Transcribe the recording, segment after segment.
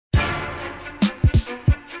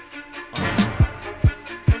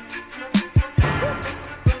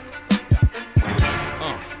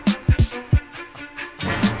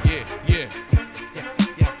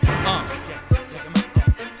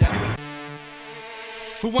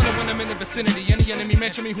Who wonder when I'm in the vicinity? Any enemy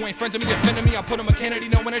mention me who ain't friends with me, offending me, I put him a Kennedy,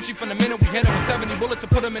 no energy from the minute we hit him with 70 bullets to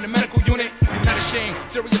put him in a medical unit. Not ashamed,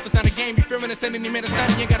 serious, it's not a game. You fearing this enemy, man, it's not,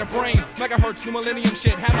 you ain't got a brain. Megahertz, new millennium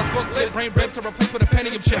shit, have my skull split, brain ripped to replace with a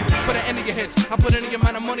penny of chip. For the end of your hits, I put any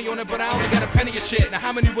amount of money on it, but I only got a penny of shit. Now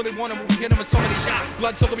how many really want him when we hit him with so many shots?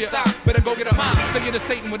 Blood soak up your socks, better go get a mop. Say you're to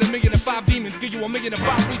Satan with 1,000,005 demons, give you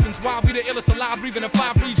 1,000,005 reasons why we the illest alive, breathing in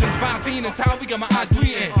 5 regions. 5 and how we got my eyes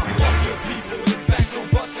bleeding. Fuck your people, in facts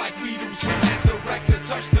don't bust like we do. Soon as the record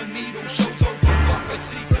touch the needle, show's over. Fuck a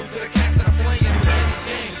sequel to the cast that I'm playing many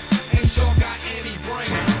games. Ain't y'all got any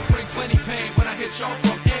brains? Bring plenty pain when I hit y'all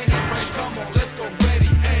from any range. Come on, let's go, ready,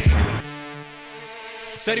 aim.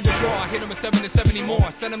 Said he was raw, I hit him with 7 and 70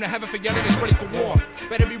 more. Send him to heaven for yelling, he's ready for war.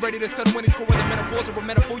 Better be ready to settle when he score with the metaphors or a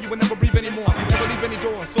metaphor you will never breathe anymore. Never leave any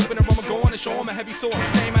doors, open a room and go on and show him a heavy sword.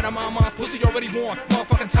 Name out of my mom's pussy already worn.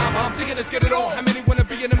 Motherfucking time bomb, ticket, let's get it on. How many wanna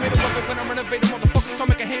be in the middle of it when I'm renovating? Motherfucker's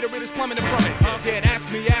stomach and hater, it is plummeting from it. Yeah,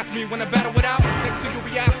 ask me when I battle it out. Next thing you'll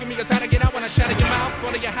be asking me is how to get out when I shatter your mouth.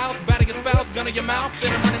 Front of your house, batter your spouse, gun in your mouth.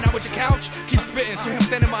 Then I'm running out with your couch. Keep spitting to him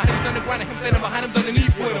standing behind, he's underground and him standing behind him's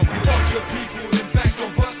underneath with him. Fuck your people, in facts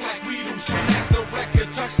don't bust like we do. Soon as the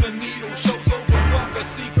record touch the needle, show's over. Fuck a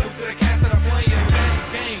sequel to the cast that I'm playing many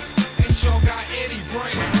games. Ain't y'all got any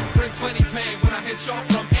brains? Bring plenty pain when I hit y'all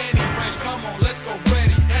from any range. Come on, let's go,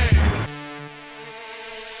 ready, aim.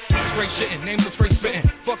 Straight shitting, names of straight spitting.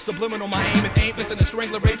 Fuck subliminal, my aim and ain't missing a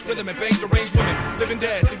strangler, rapes rhythm and bangs arranged women. Living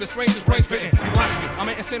dead, leaving strangers brain spitting. Watch me,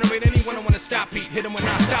 I'ma incinerate anyone I wanna stop heat. Hit him when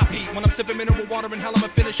I stop heat. When I'm sipping mineral water and hell I'ma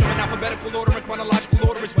finish him in alphabetical order and chronological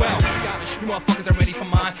order as well. You motherfuckers are ready for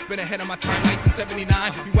mine. Been ahead of my time, nice in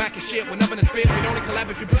 79. You whacking shit with nothing to spit. We don't collab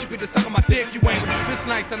if you bitch, you be the suck on my dick. You ain't this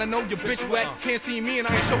nice and I know your bitch wet. Can't see me and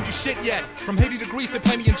I ain't showed you shit yet. From 80 degrees they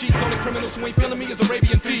play me in Jeeps. Only criminals who ain't feeling me is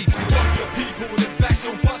Arabian thieves. Fuck your people, in